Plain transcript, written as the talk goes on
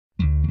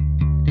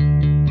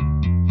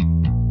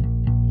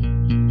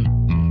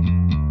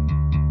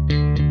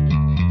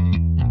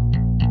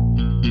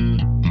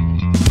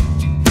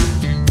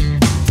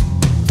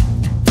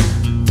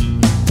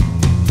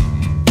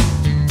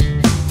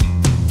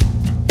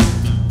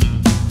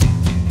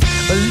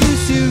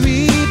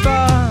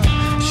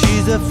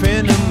a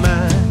friend of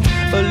mine,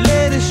 but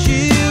later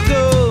she'll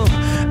go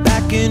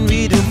back and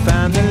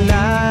redefine the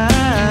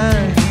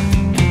line.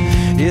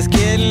 It's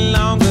getting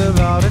longer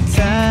all the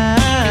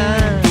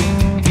time.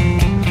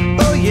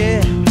 Oh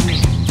yeah,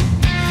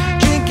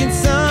 drinking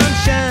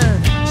sunshine,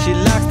 she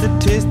likes the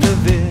taste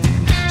of it.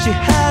 She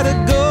had a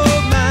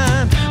gold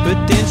mine,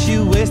 but then she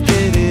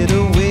wasted it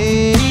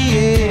away.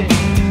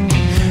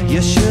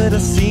 You should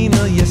have seen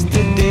her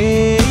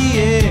yesterday.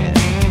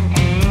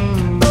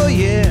 Oh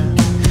yeah,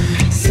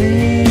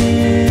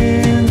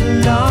 sing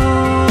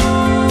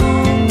along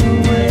the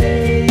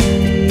way.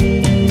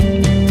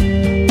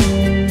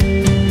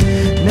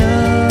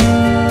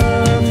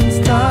 Nothing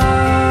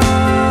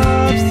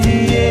stops the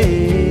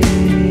ache.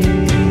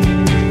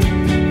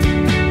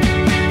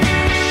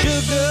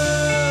 Sugar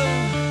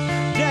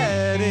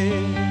daddy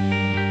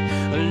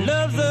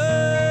loves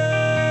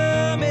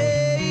her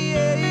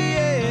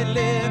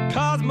madly.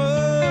 Cosmo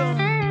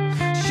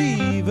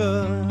Shiva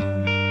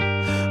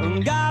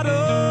got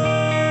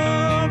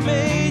her,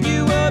 made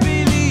you a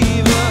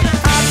believer.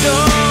 I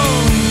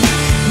don't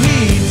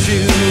need to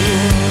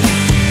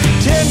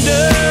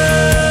tender.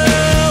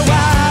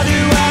 Why do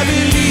I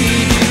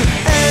believe you?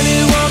 And he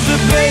wants a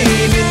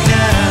baby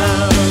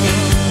now,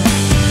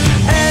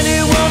 and he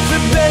wants a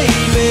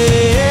baby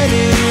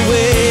any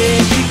way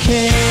she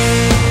can.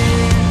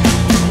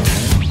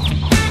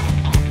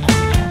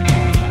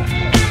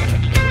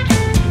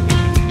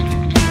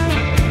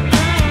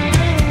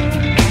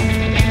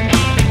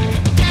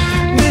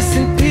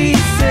 Missing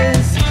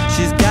pieces,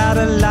 she's got a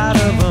lot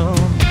of them.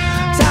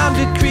 Time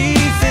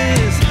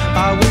decreases,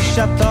 I wish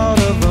I thought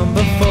of them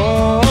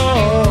before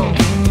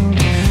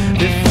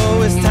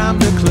it's time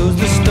to close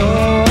the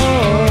store.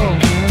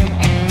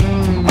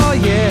 Oh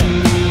yeah,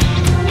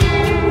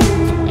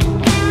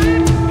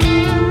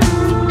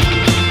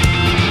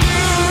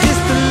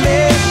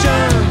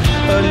 distillation,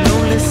 a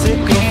lonely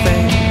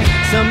sycophant,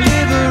 some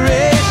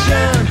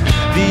liberation,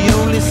 the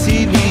only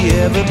seed we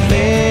ever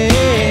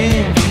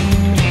played.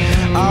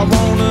 I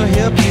wanna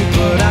help you,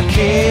 but I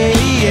can't.